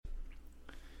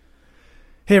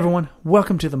Hey everyone,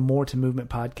 welcome to the More to Movement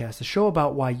podcast, a show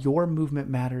about why your movement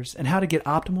matters and how to get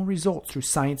optimal results through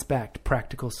science-backed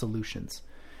practical solutions.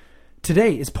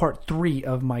 Today is part 3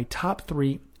 of my top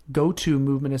 3 go-to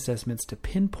movement assessments to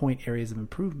pinpoint areas of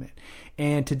improvement.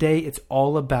 And today it's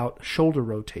all about shoulder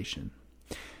rotation.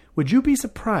 Would you be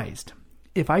surprised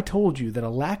if I told you that a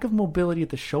lack of mobility at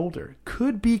the shoulder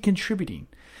could be contributing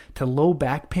to low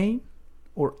back pain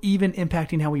or even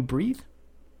impacting how we breathe?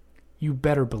 You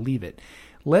better believe it.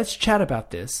 Let's chat about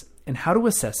this and how to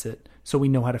assess it so we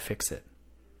know how to fix it.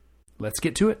 Let's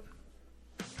get to it.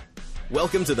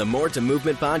 Welcome to the More to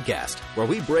Movement podcast, where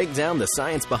we break down the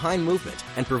science behind movement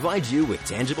and provide you with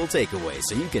tangible takeaways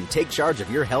so you can take charge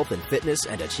of your health and fitness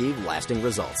and achieve lasting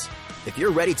results. If you're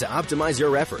ready to optimize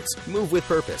your efforts, move with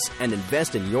purpose, and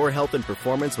invest in your health and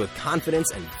performance with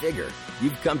confidence and vigor,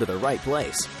 you've come to the right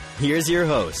place. Here's your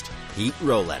host, Pete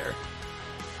Roletter.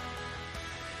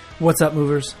 What's up,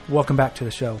 movers? Welcome back to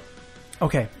the show.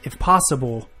 Okay, if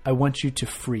possible, I want you to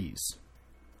freeze.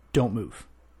 Don't move.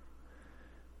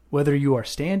 Whether you are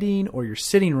standing or you're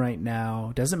sitting right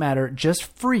now, doesn't matter, just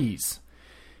freeze.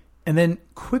 And then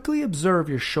quickly observe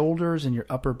your shoulders and your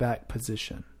upper back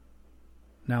position.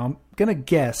 Now, I'm going to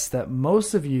guess that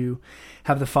most of you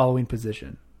have the following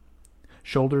position.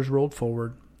 Shoulders rolled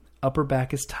forward, upper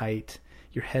back is tight,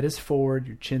 your head is forward,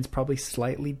 your chin's probably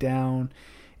slightly down,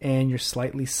 and you're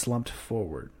slightly slumped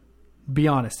forward. Be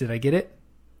honest, did I get it?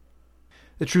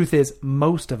 The truth is,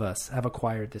 most of us have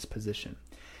acquired this position.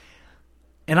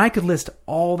 And I could list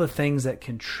all the things that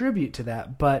contribute to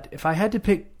that, but if I had to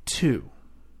pick 2,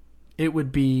 it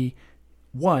would be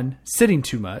 1, sitting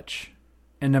too much,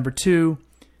 and number 2,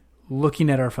 looking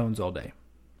at our phones all day.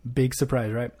 Big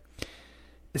surprise, right?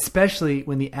 Especially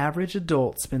when the average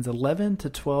adult spends 11 to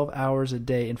 12 hours a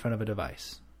day in front of a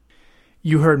device.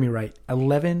 You heard me right,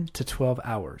 11 to 12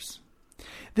 hours.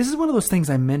 This is one of those things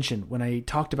I mentioned when I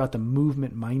talked about the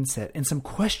movement mindset, and some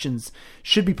questions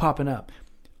should be popping up.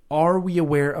 Are we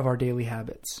aware of our daily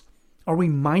habits? Are we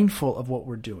mindful of what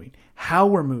we're doing, how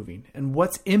we're moving, and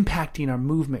what's impacting our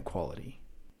movement quality?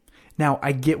 Now,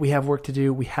 I get we have work to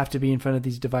do. We have to be in front of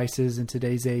these devices in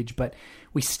today's age, but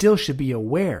we still should be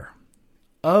aware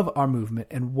of our movement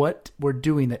and what we're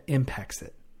doing that impacts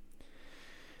it.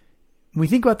 When we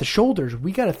think about the shoulders,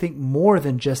 we got to think more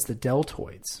than just the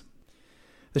deltoids.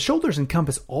 The shoulders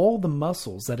encompass all the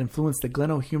muscles that influence the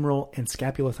glenohumeral and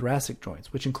scapulothoracic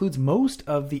joints, which includes most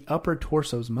of the upper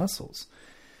torso's muscles.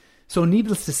 So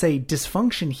needless to say,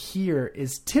 dysfunction here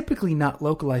is typically not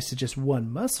localized to just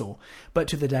one muscle, but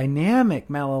to the dynamic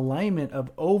malalignment of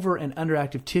over and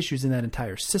underactive tissues in that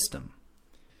entire system.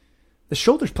 The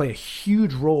shoulders play a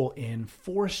huge role in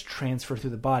force transfer through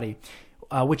the body,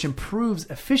 which improves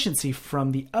efficiency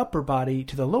from the upper body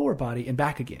to the lower body and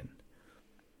back again.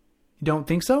 You don't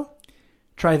think so?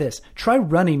 Try this. Try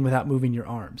running without moving your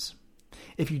arms.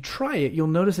 If you try it, you'll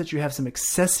notice that you have some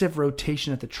excessive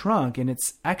rotation at the trunk, and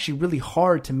it's actually really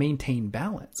hard to maintain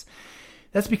balance.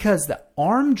 That's because the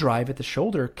arm drive at the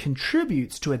shoulder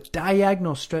contributes to a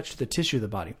diagonal stretch to the tissue of the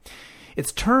body.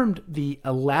 It's termed the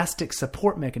elastic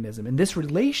support mechanism, and this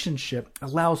relationship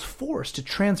allows force to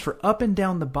transfer up and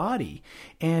down the body,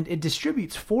 and it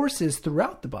distributes forces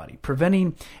throughout the body,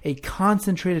 preventing a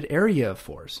concentrated area of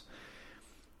force.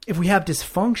 If we have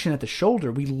dysfunction at the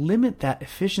shoulder, we limit that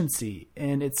efficiency,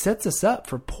 and it sets us up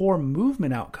for poor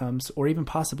movement outcomes or even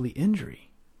possibly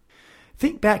injury.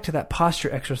 Think back to that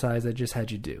posture exercise I just had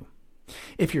you do.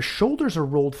 If your shoulders are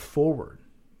rolled forward,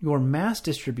 your mass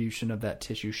distribution of that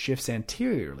tissue shifts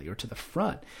anteriorly or to the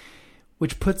front,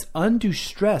 which puts undue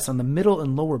stress on the middle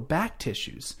and lower back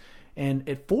tissues, and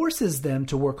it forces them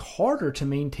to work harder to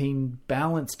maintain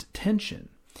balanced tension.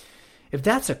 If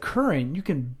that's occurring, you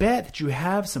can bet that you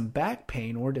have some back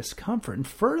pain or discomfort. And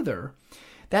further,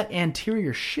 that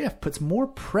anterior shift puts more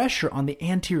pressure on the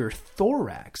anterior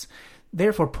thorax,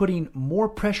 therefore putting more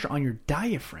pressure on your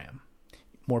diaphragm.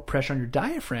 More pressure on your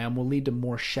diaphragm will lead to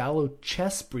more shallow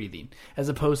chest breathing as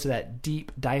opposed to that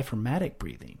deep diaphragmatic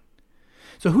breathing.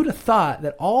 So who'd have thought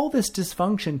that all this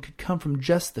dysfunction could come from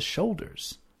just the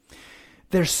shoulders?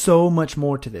 There's so much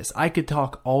more to this. I could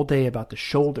talk all day about the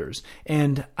shoulders,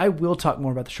 and I will talk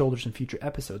more about the shoulders in future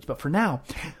episodes. But for now,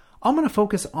 I'm going to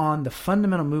focus on the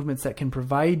fundamental movements that can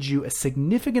provide you a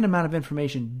significant amount of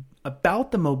information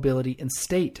about the mobility and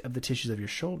state of the tissues of your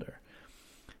shoulder.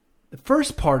 The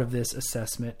first part of this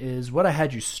assessment is what I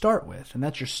had you start with, and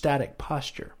that's your static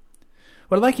posture.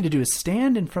 What I'd like you to do is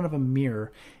stand in front of a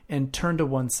mirror and turn to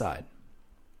one side.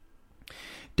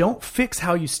 Don't fix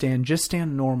how you stand, just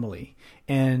stand normally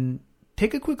and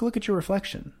take a quick look at your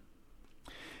reflection.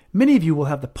 Many of you will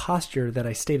have the posture that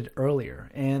I stated earlier,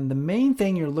 and the main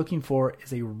thing you're looking for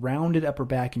is a rounded upper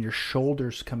back and your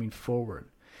shoulders coming forward.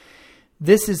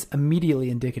 This is immediately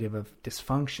indicative of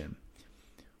dysfunction.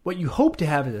 What you hope to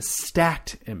have is a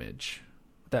stacked image.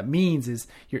 What that means is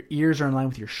your ears are in line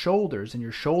with your shoulders and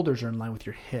your shoulders are in line with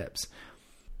your hips.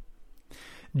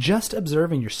 Just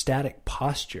observing your static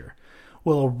posture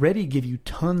will already give you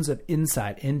tons of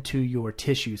insight into your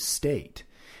tissue state.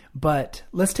 But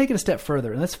let's take it a step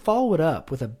further and let's follow it up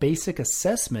with a basic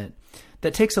assessment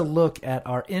that takes a look at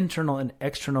our internal and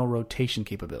external rotation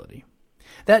capability.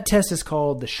 That test is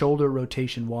called the Shoulder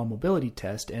Rotation Wall Mobility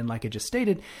Test, and like I just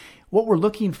stated, what we're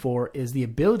looking for is the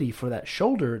ability for that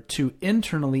shoulder to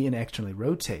internally and externally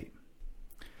rotate.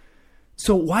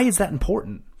 So why is that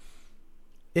important?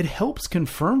 It helps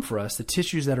confirm for us the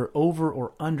tissues that are over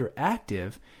or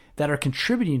underactive that are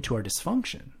contributing to our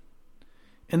dysfunction.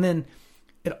 And then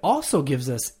it also gives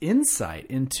us insight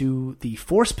into the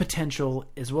force potential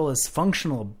as well as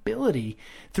functional ability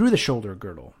through the shoulder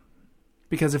girdle.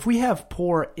 Because if we have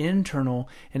poor internal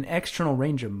and external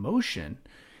range of motion,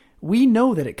 we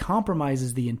know that it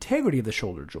compromises the integrity of the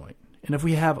shoulder joint. And if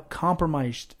we have a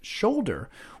compromised shoulder,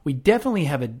 we definitely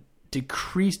have a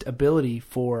decreased ability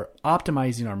for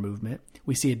optimizing our movement.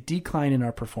 We see a decline in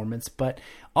our performance, but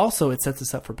also it sets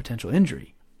us up for potential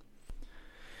injury.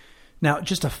 Now,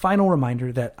 just a final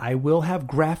reminder that I will have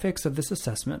graphics of this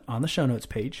assessment on the show notes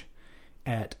page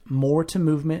at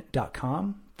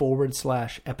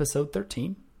moretomovement.com/episode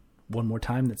 13. One more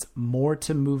time, that's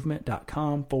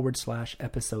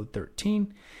moretomovement.com/episode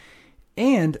 13.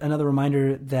 And another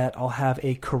reminder that I'll have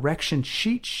a correction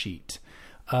cheat sheet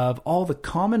of all the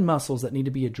common muscles that need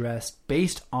to be addressed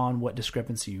based on what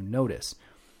discrepancy you notice.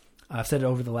 I've said it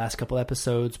over the last couple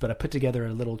episodes, but I put together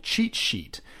a little cheat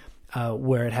sheet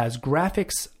where it has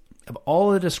graphics of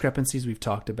all the discrepancies we've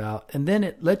talked about, and then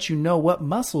it lets you know what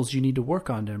muscles you need to work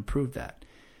on to improve that.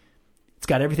 It's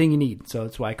got everything you need, so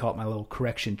that's why I call it my little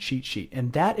correction cheat sheet.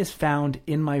 And that is found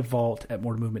in my vault at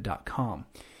moretomovement.com.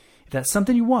 If that's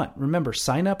something you want, remember,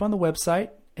 sign up on the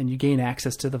website and you gain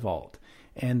access to the vault.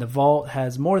 And the vault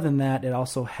has more than that. It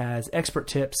also has expert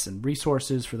tips and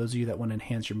resources for those of you that want to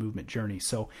enhance your movement journey.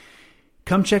 So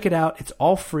come check it out. It's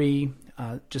all free.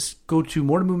 Just go to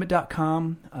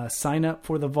moretomovement.com, sign up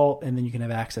for the vault, and then you can have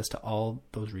access to all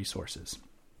those resources.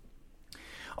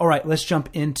 All right, let's jump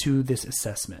into this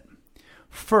assessment.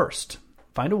 First,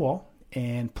 find a wall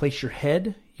and place your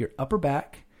head, your upper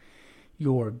back,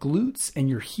 your glutes, and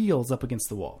your heels up against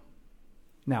the wall.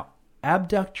 Now,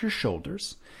 abduct your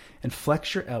shoulders and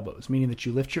flex your elbows, meaning that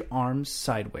you lift your arms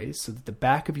sideways so that the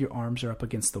back of your arms are up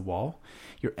against the wall.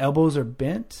 Your elbows are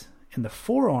bent and the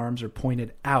forearms are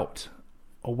pointed out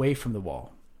away from the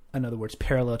wall. In other words,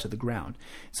 parallel to the ground.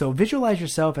 So visualize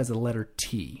yourself as a letter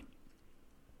T.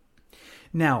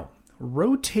 Now,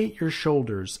 rotate your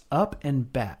shoulders up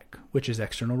and back, which is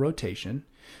external rotation,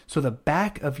 so the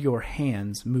back of your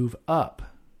hands move up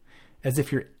as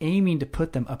if you're aiming to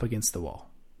put them up against the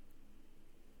wall.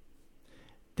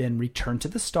 Then return to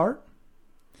the start.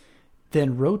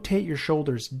 Then rotate your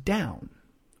shoulders down,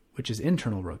 which is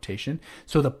internal rotation,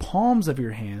 so the palms of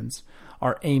your hands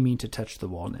are aiming to touch the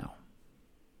wall now.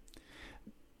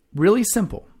 Really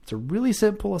simple. It's a really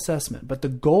simple assessment, but the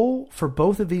goal for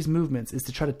both of these movements is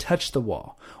to try to touch the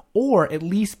wall, or at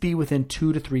least be within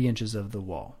 2 to 3 inches of the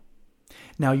wall.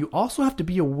 Now, you also have to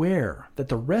be aware that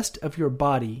the rest of your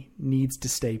body needs to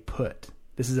stay put.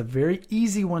 This is a very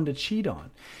easy one to cheat on.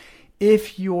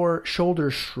 If your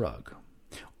shoulders shrug,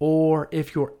 or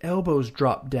if your elbows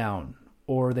drop down,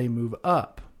 or they move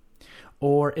up,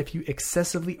 or if you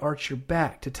excessively arch your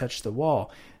back to touch the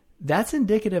wall, that's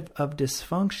indicative of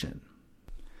dysfunction.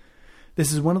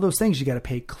 This is one of those things you got to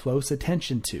pay close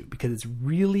attention to because it's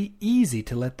really easy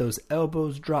to let those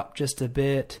elbows drop just a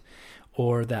bit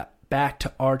or that back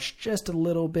to arch just a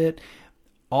little bit.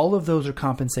 All of those are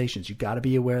compensations. You got to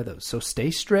be aware of those. So stay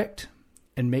strict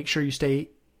and make sure you stay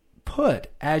put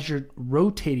as you're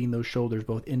rotating those shoulders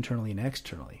both internally and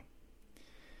externally.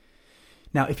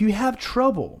 Now, if you have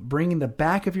trouble bringing the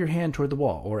back of your hand toward the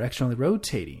wall or externally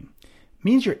rotating, it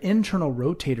means your internal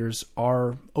rotators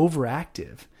are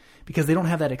overactive because they don't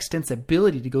have that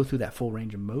extensibility to go through that full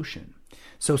range of motion.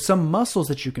 So some muscles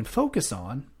that you can focus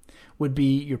on would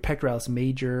be your pectoralis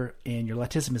major and your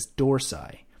latissimus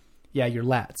dorsi. Yeah, your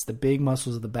lats, the big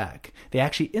muscles of the back. They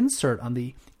actually insert on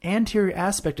the anterior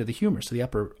aspect of the humerus, so the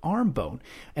upper arm bone,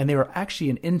 and they are actually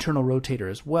an internal rotator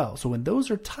as well. So when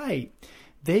those are tight,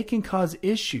 they can cause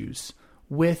issues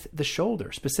with the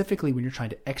shoulder, specifically when you're trying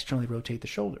to externally rotate the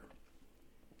shoulder.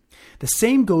 The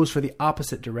same goes for the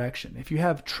opposite direction. If you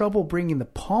have trouble bringing the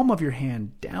palm of your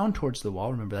hand down towards the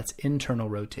wall, remember that's internal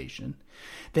rotation,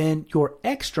 then your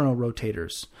external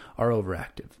rotators are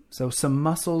overactive. So some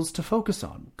muscles to focus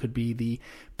on could be the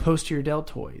posterior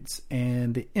deltoids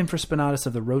and the infraspinatus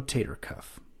of the rotator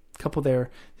cuff. A couple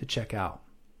there to check out.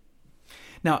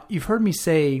 Now, you've heard me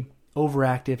say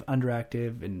overactive,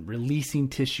 underactive, and releasing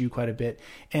tissue quite a bit,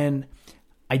 and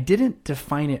I didn't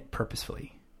define it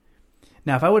purposefully.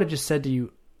 Now, if I would have just said to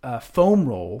you, foam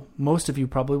roll, most of you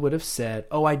probably would have said,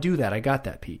 oh, I do that. I got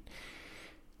that, Pete.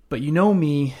 But you know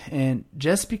me, and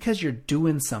just because you're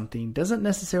doing something doesn't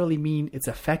necessarily mean it's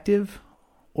effective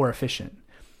or efficient.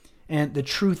 And the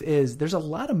truth is, there's a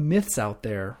lot of myths out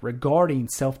there regarding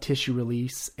self-tissue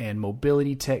release and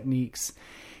mobility techniques.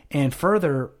 And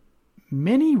further,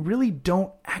 many really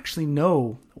don't actually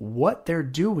know what they're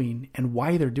doing and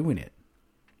why they're doing it.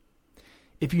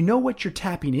 If you know what you're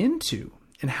tapping into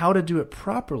and how to do it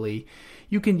properly,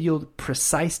 you can yield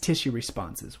precise tissue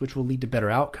responses, which will lead to better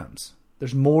outcomes.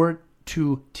 There's more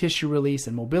to tissue release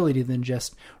and mobility than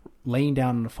just laying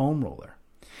down on a foam roller.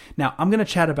 Now, I'm going to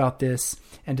chat about this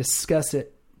and discuss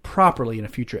it properly in a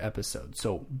future episode,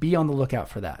 so be on the lookout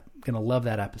for that. I'm going to love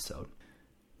that episode.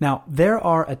 Now, there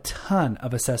are a ton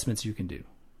of assessments you can do,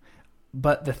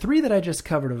 but the 3 that I just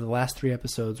covered over the last 3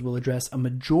 episodes will address a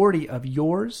majority of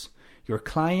yours, your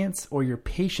clients, or your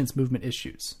patients' movement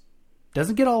issues.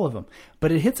 Doesn't get all of them,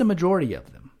 but it hits a majority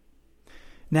of them.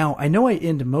 Now, I know I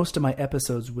end most of my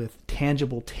episodes with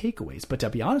tangible takeaways, but to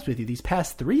be honest with you, these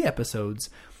past 3 episodes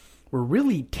were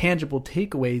really tangible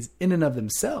takeaways in and of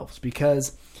themselves,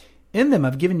 because in them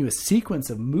I've given you a sequence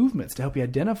of movements to help you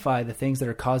identify the things that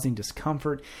are causing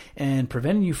discomfort and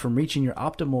preventing you from reaching your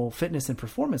optimal fitness and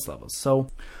performance levels. So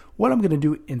what I'm going to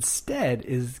do instead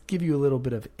is give you a little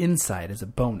bit of insight as a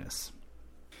bonus.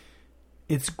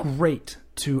 It's great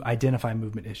to identify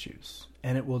movement issues,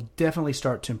 and it will definitely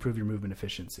start to improve your movement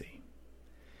efficiency.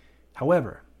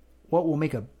 However, what will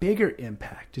make a bigger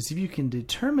impact is if you can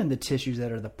determine the tissues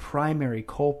that are the primary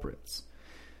culprits.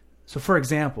 So for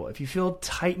example, if you feel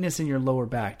tightness in your lower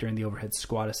back during the overhead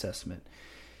squat assessment,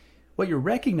 what you're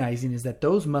recognizing is that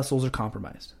those muscles are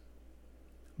compromised.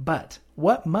 But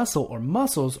what muscle or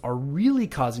muscles are really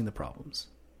causing the problems?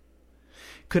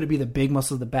 Could it be the big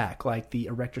muscles of the back, like the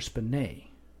erector spinae?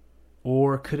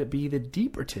 Or could it be the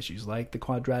deeper tissues, like the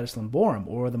quadratus lumborum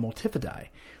or the multifidi?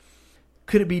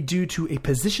 Could it be due to a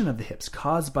position of the hips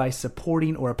caused by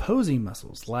supporting or opposing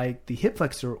muscles, like the hip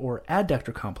flexor or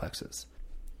adductor complexes?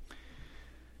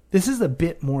 This is a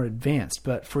bit more advanced,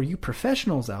 but for you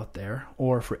professionals out there,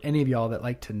 or for any of y'all that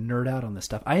like to nerd out on this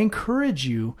stuff, I encourage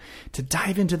you to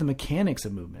dive into the mechanics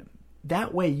of movement.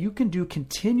 That way you can do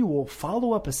continual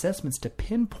follow-up assessments to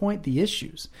pinpoint the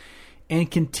issues and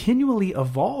continually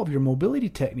evolve your mobility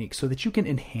technique so that you can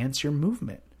enhance your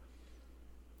movement.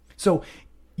 So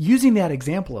using that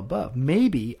example above,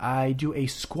 maybe I do a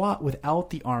squat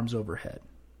without the arms overhead.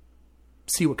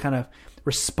 See what kind of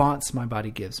response my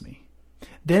body gives me.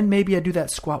 Then maybe I do that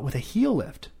squat with a heel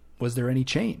lift. Was there any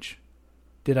change?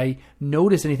 Did I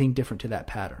notice anything different to that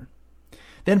pattern?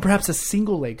 Then perhaps a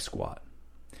single leg squat.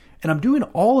 And I'm doing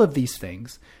all of these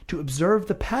things to observe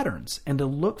the patterns and to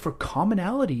look for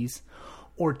commonalities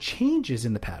or changes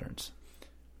in the patterns.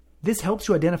 This helps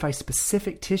you identify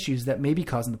specific tissues that may be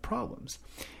causing the problems.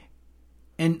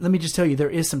 And let me just tell you, there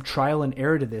is some trial and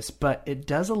error to this, but it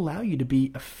does allow you to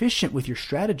be efficient with your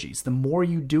strategies. The more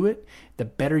you do it, the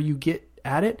better you get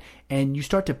at it, and you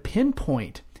start to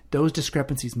pinpoint those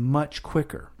discrepancies much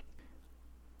quicker.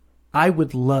 I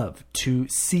would love to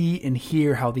see and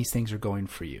hear how these things are going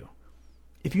for you.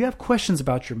 If you have questions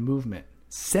about your movement,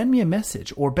 send me a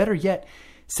message, or better yet,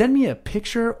 send me a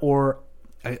picture or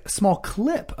a small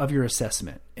clip of your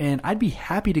assessment, and I'd be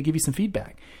happy to give you some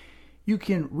feedback. You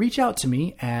can reach out to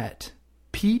me at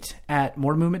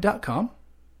pete@moremovement.com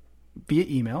via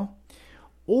email,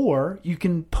 or you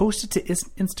can post it to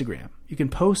Instagram. You can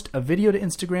post a video to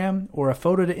Instagram or a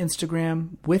photo to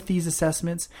Instagram with these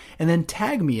assessments and then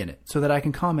tag me in it so that I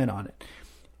can comment on it.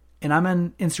 And I'm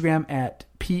on Instagram at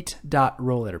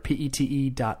pete.rohleder,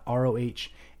 pete.rohleder.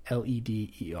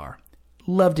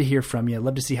 Love to hear from you.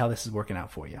 Love to see how this is working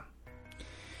out for you.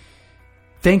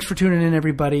 Thanks for tuning in,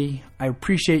 everybody. I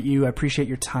appreciate you. I appreciate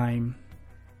your time.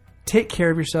 Take care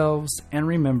of yourselves, and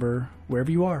remember,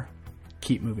 wherever you are,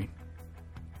 keep moving.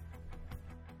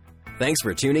 Thanks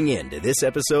for tuning in to this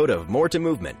episode of More to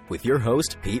Movement with your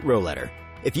host, Pete Rohleder.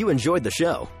 If you enjoyed the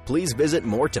show, please visit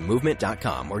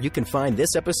moretomovement.com, where you can find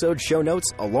this episode's show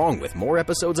notes along with more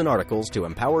episodes and articles to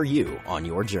empower you on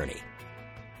your journey.